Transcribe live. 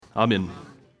Amen.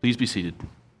 Please be seated.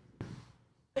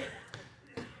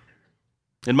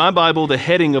 In my Bible, the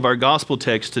heading of our gospel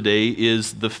text today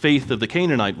is the faith of the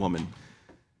Canaanite woman.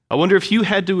 I wonder if you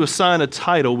had to assign a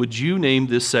title, would you name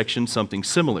this section something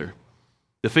similar?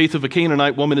 The faith of a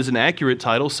Canaanite woman is an accurate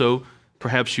title, so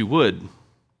perhaps you would.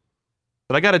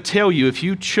 But I got to tell you, if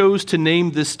you chose to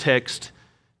name this text,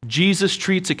 Jesus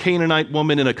treats a Canaanite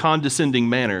woman in a condescending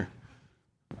manner,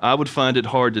 I would find it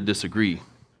hard to disagree.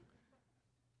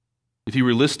 If you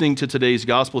were listening to today's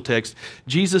gospel text,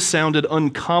 Jesus sounded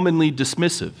uncommonly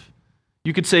dismissive.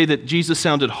 You could say that Jesus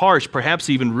sounded harsh, perhaps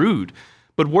even rude.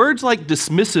 But words like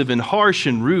dismissive and harsh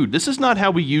and rude, this is not how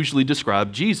we usually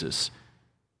describe Jesus.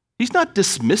 He's not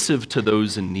dismissive to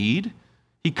those in need.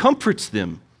 He comforts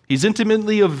them. He's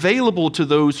intimately available to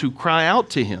those who cry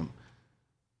out to him.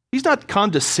 He's not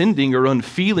condescending or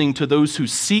unfeeling to those who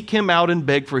seek him out and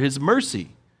beg for his mercy.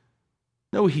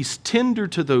 No, he's tender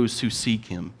to those who seek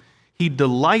him. He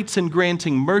delights in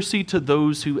granting mercy to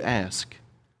those who ask.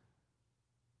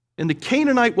 And the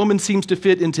Canaanite woman seems to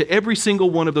fit into every single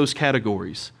one of those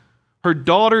categories. Her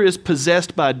daughter is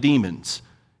possessed by demons.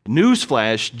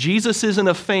 Newsflash, Jesus isn't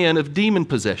a fan of demon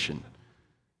possession.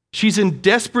 She's in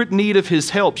desperate need of his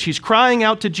help. She's crying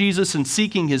out to Jesus and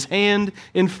seeking his hand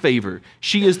and favor.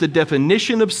 She is the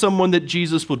definition of someone that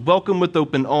Jesus would welcome with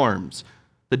open arms.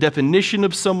 The definition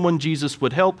of someone Jesus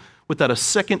would help without a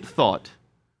second thought.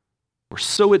 Or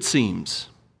so it seems.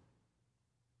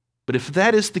 But if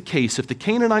that is the case, if the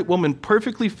Canaanite woman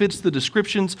perfectly fits the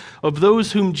descriptions of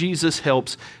those whom Jesus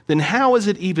helps, then how is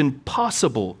it even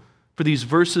possible for these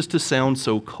verses to sound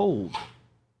so cold?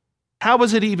 How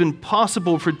is it even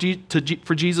possible for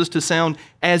Jesus to sound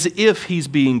as if he's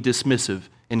being dismissive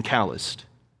and calloused?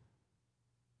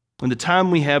 In the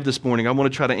time we have this morning, I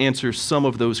want to try to answer some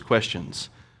of those questions.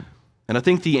 And I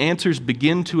think the answers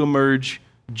begin to emerge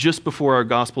just before our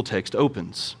gospel text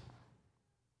opens.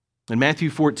 In Matthew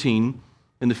 14,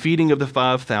 in the feeding of the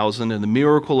 5,000 and the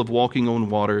miracle of walking on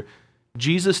water,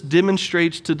 Jesus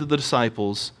demonstrates to the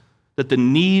disciples that the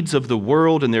needs of the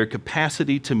world and their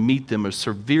capacity to meet them are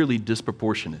severely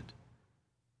disproportionate.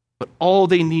 But all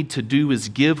they need to do is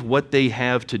give what they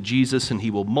have to Jesus, and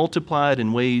he will multiply it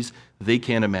in ways they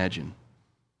can't imagine.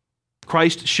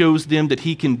 Christ shows them that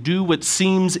he can do what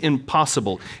seems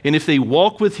impossible. And if they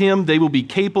walk with him, they will be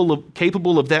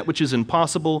capable of that which is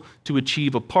impossible to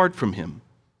achieve apart from him.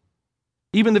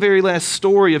 Even the very last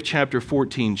story of chapter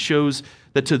 14 shows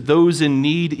that to those in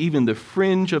need, even the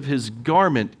fringe of his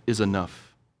garment is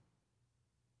enough.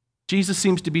 Jesus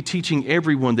seems to be teaching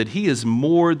everyone that he is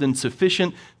more than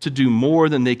sufficient to do more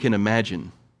than they can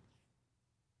imagine.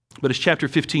 But as chapter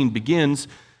 15 begins,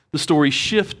 the story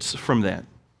shifts from that.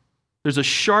 There's a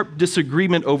sharp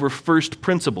disagreement over first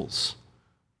principles.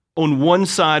 On one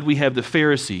side, we have the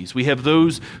Pharisees. We have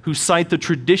those who cite the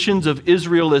traditions of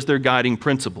Israel as their guiding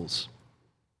principles.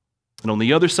 And on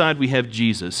the other side, we have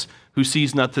Jesus, who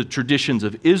sees not the traditions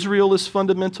of Israel as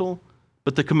fundamental,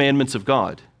 but the commandments of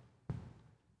God.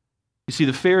 You see,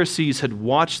 the Pharisees had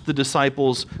watched the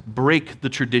disciples break the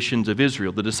traditions of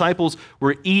Israel. The disciples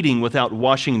were eating without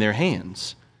washing their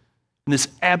hands. And this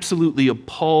absolutely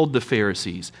appalled the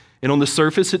Pharisees. And on the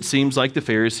surface, it seems like the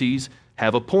Pharisees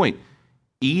have a point.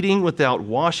 Eating without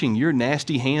washing your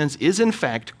nasty hands is in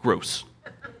fact gross.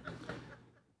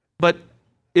 But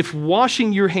if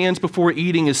washing your hands before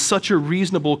eating is such a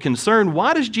reasonable concern,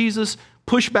 why does Jesus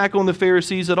push back on the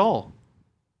Pharisees at all?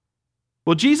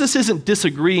 Well, Jesus isn't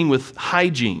disagreeing with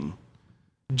hygiene.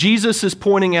 Jesus is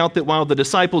pointing out that while the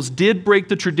disciples did break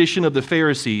the tradition of the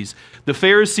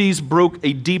Pharisees broke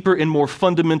a deeper and more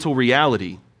fundamental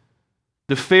reality.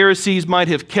 The Pharisees might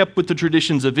have kept with the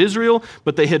traditions of Israel,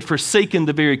 but they had forsaken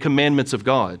the very commandments of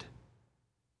God.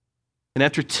 And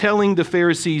after telling the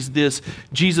Pharisees this,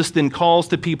 Jesus then calls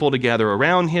the people to gather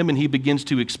around him, and he begins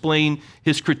to explain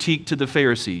his critique to the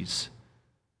Pharisees.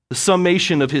 The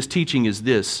summation of his teaching is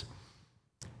this: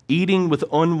 eating with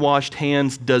unwashed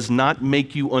hands does not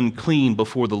make you unclean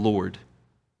before the Lord.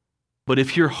 But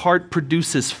if your heart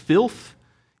produces filth,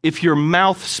 if your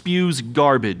mouth spews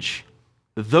garbage,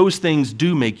 those things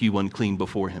do make you unclean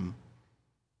before him.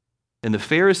 And the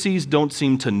Pharisees don't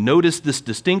seem to notice this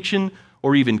distinction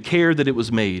or even care that it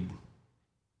was made.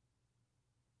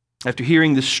 After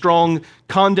hearing this strong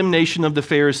condemnation of the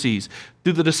Pharisees,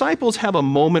 do the disciples have a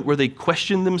moment where they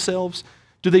question themselves?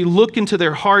 Do they look into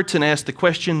their hearts and ask the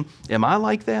question, am I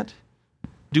like that?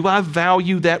 Do I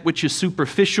value that which is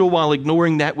superficial while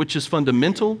ignoring that which is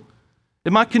fundamental?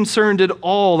 Am I concerned at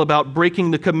all about breaking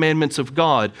the commandments of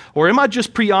God? Or am I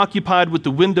just preoccupied with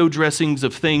the window dressings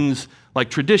of things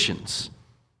like traditions?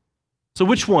 So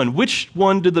which one? Which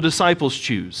one did the disciples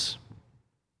choose?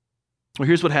 Well,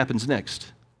 here's what happens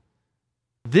next.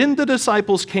 Then the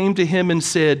disciples came to him and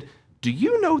said, "Do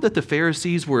you know that the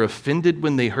Pharisees were offended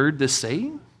when they heard this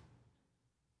saying?"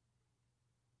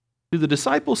 Do the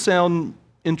disciples sound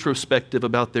introspective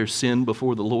about their sin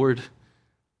before the Lord?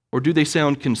 Or do they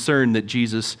sound concerned that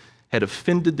Jesus had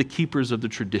offended the keepers of the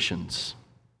traditions?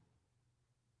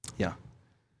 Yeah.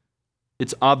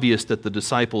 It's obvious that the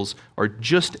disciples are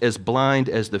just as blind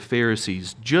as the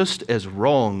Pharisees, just as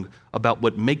wrong about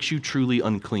what makes you truly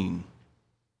unclean.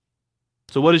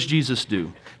 So what does Jesus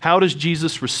do? How does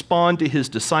Jesus respond to his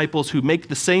disciples who make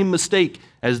the same mistake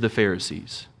as the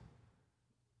Pharisees?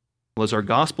 Well, as our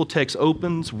gospel text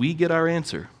opens, we get our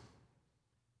answer.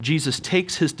 Jesus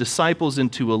takes his disciples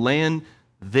into a land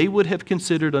they would have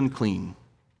considered unclean,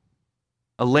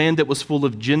 a land that was full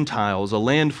of Gentiles, a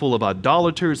land full of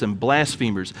idolaters and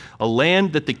blasphemers, a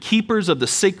land that the keepers of the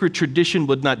sacred tradition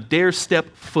would not dare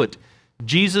step foot.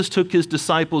 Jesus took his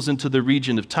disciples into the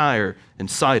region of Tyre and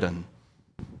Sidon,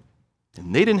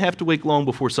 and they didn't have to wait long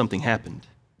before something happened.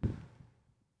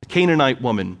 A Canaanite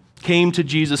woman came to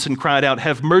Jesus and cried out,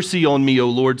 "Have mercy on me, O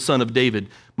Lord, Son of David.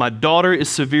 My daughter is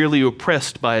severely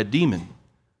oppressed by a demon."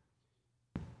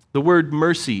 The word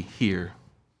mercy here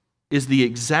is the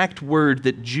exact word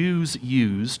that Jews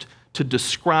used to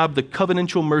describe the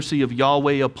covenantal mercy of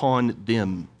Yahweh upon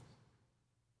them.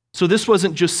 So this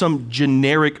wasn't just some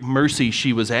generic mercy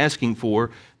she was asking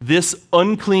for. This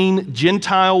unclean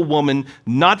Gentile woman,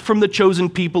 not from the chosen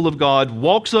people of God,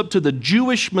 walks up to the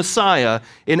Jewish Messiah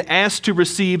and asks to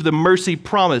receive the mercy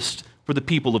promised for the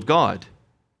people of God.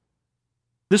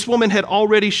 This woman had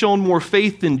already shown more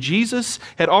faith than Jesus,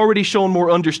 had already shown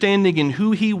more understanding in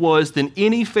who he was than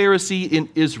any Pharisee in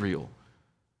Israel.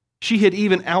 She had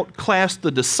even outclassed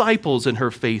the disciples in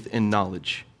her faith and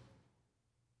knowledge.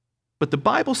 But the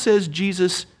Bible says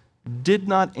Jesus did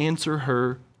not answer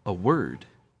her a word.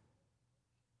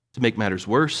 To make matters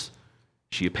worse,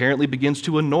 she apparently begins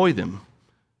to annoy them.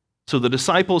 So the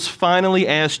disciples finally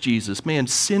ask Jesus, "Man,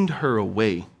 send her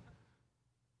away."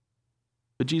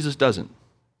 But Jesus doesn't.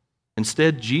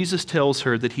 Instead, Jesus tells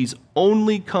her that he's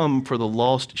only come for the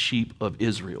lost sheep of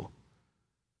Israel.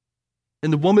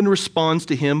 And the woman responds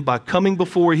to him by coming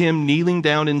before him, kneeling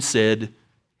down, and said,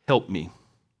 "Help me."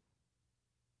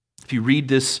 If you read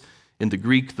this in the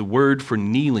Greek, the word for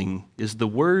kneeling is the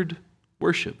word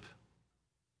worship.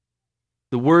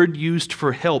 The word used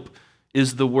for help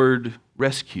is the word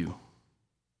rescue.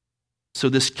 So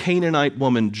this Canaanite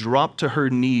woman dropped to her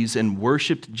knees and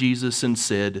worshiped Jesus and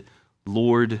said,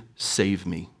 "Lord, save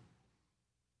me."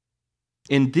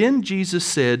 And then Jesus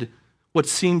said what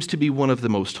seems to be one of the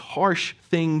most harsh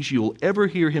things you'll ever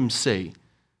hear him say.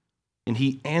 And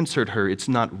he answered her, "It's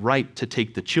not right to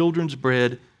take the children's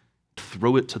bread,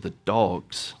 throw it to the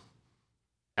dogs."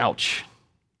 Ouch.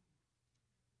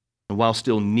 And while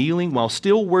still kneeling, while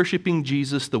still worshiping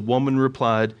Jesus, the woman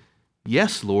replied,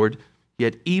 "Yes, Lord,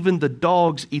 yet even the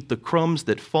dogs eat the crumbs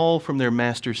that fall from their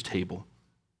master's table."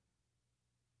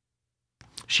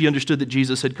 She understood that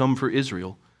Jesus had come for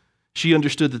Israel. She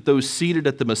understood that those seated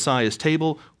at the Messiah's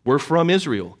table were from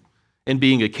Israel. And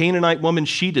being a Canaanite woman,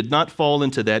 she did not fall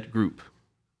into that group.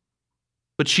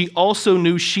 But she also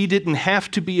knew she didn't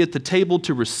have to be at the table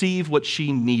to receive what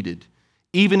she needed.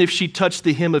 Even if she touched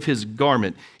the hem of his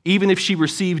garment, even if she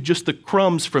received just the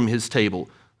crumbs from his table,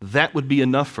 that would be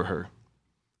enough for her.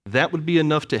 That would be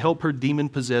enough to help her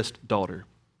demon-possessed daughter.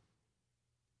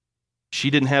 She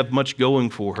didn't have much going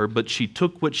for her, but she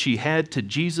took what she had to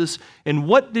Jesus. And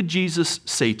what did Jesus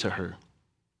say to her?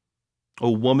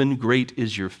 "O woman, great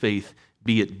is your faith.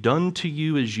 Be it done to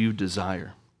you as you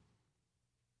desire."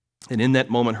 And in that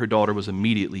moment, her daughter was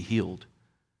immediately healed.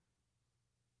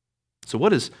 So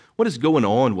what is going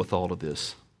on with all of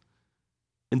this?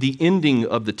 In the ending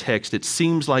of the text, it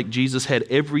seems like Jesus had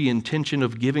every intention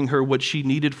of giving her what she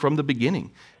needed from the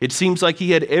beginning. It seems like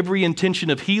he had every intention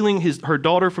of healing her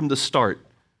daughter from the start.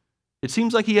 It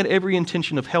seems like he had every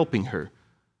intention of helping her.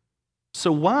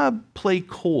 So why play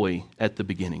coy at the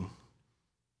beginning?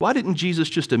 Why didn't Jesus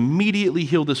just immediately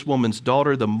heal this woman's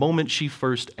daughter the moment she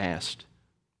first asked?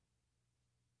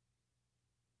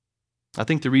 I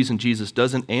think the reason Jesus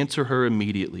doesn't answer her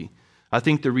immediately, I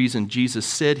think the reason Jesus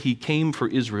said he came for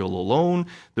Israel alone,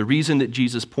 the reason that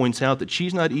Jesus points out that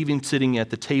she's not even sitting at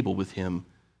the table with him,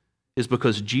 is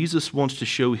because Jesus wants to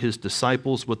show his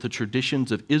disciples what the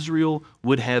traditions of Israel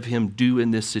would have him do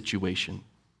in this situation.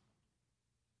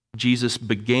 Jesus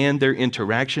began their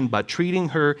interaction by treating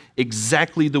her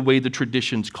exactly the way the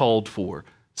traditions called for: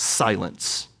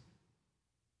 silence.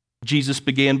 Jesus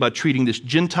began by treating this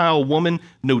Gentile woman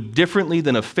no differently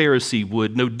than a Pharisee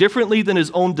would, no differently than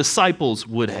his own disciples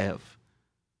would have.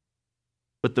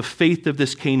 But the faith of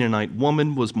this Canaanite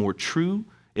woman was more true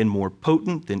and more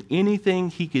potent than anything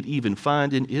he could even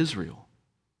find in Israel.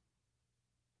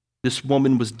 This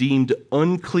woman was deemed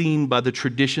unclean by the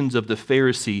traditions of the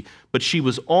Pharisee, but she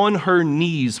was on her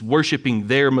knees worshiping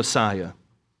their Messiah.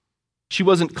 She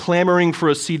wasn't clamoring for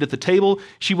a seat at the table.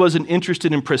 She wasn't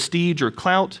interested in prestige or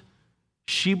clout.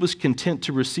 She was content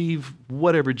to receive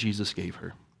whatever Jesus gave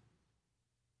her.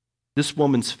 This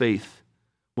woman's faith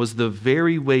was the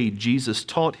very way Jesus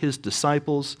taught his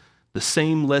disciples the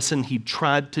same lesson he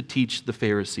tried to teach the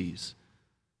Pharisees.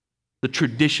 The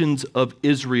traditions of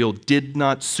Israel did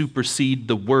not supersede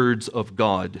the words of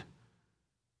God.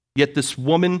 Yet this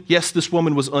woman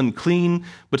was unclean,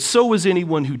 but so was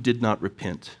anyone who did not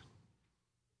repent.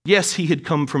 Yes, he had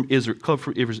come from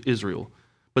Israel,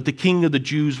 but the king of the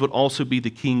Jews would also be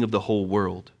the king of the whole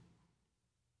world.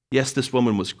 Yes, this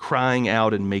woman was crying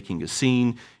out and making a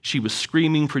scene. She was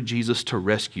screaming for Jesus to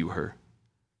rescue her.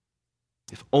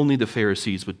 If only the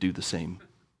Pharisees would do the same.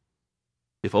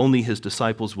 If only his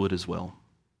disciples would as well.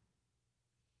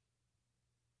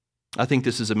 I think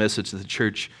this is a message that the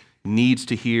church needs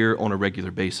to hear on a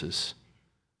regular basis.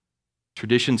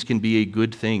 Traditions can be a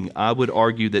good thing. I would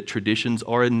argue that traditions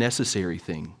are a necessary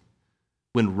thing.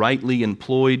 When rightly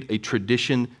employed, a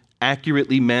tradition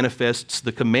accurately manifests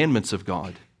the commandments of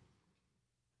God.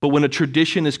 But when a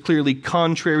tradition is clearly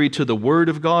contrary to the Word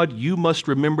of God, you must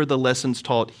remember the lessons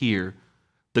taught here.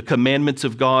 The commandments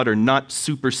of God are not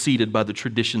superseded by the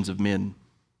traditions of men.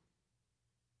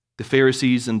 The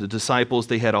Pharisees and the disciples,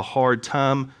 they had a hard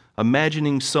time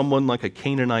imagining someone like a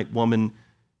Canaanite woman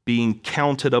being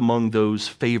counted among those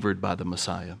favored by the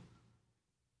Messiah.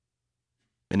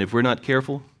 And if we're not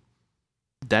careful,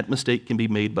 that mistake can be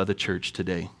made by the church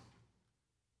today.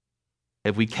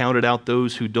 Have we counted out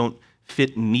those who don't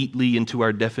fit neatly into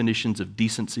our definitions of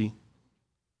decency?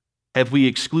 Have we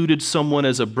excluded someone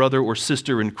as a brother or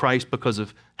sister in Christ because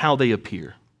of how they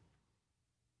appear?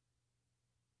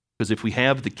 Because if we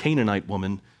have, the Canaanite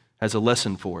woman has a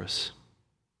lesson for us.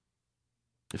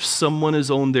 If someone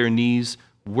is on their knees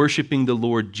worshiping the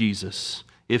Lord Jesus,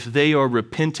 if they are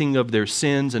repenting of their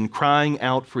sins and crying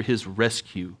out for his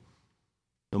rescue,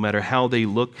 no matter how they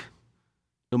look,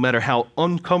 no matter how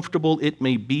uncomfortable it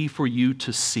may be for you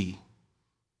to see,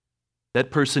 that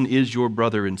person is your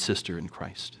brother and sister in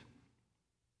Christ.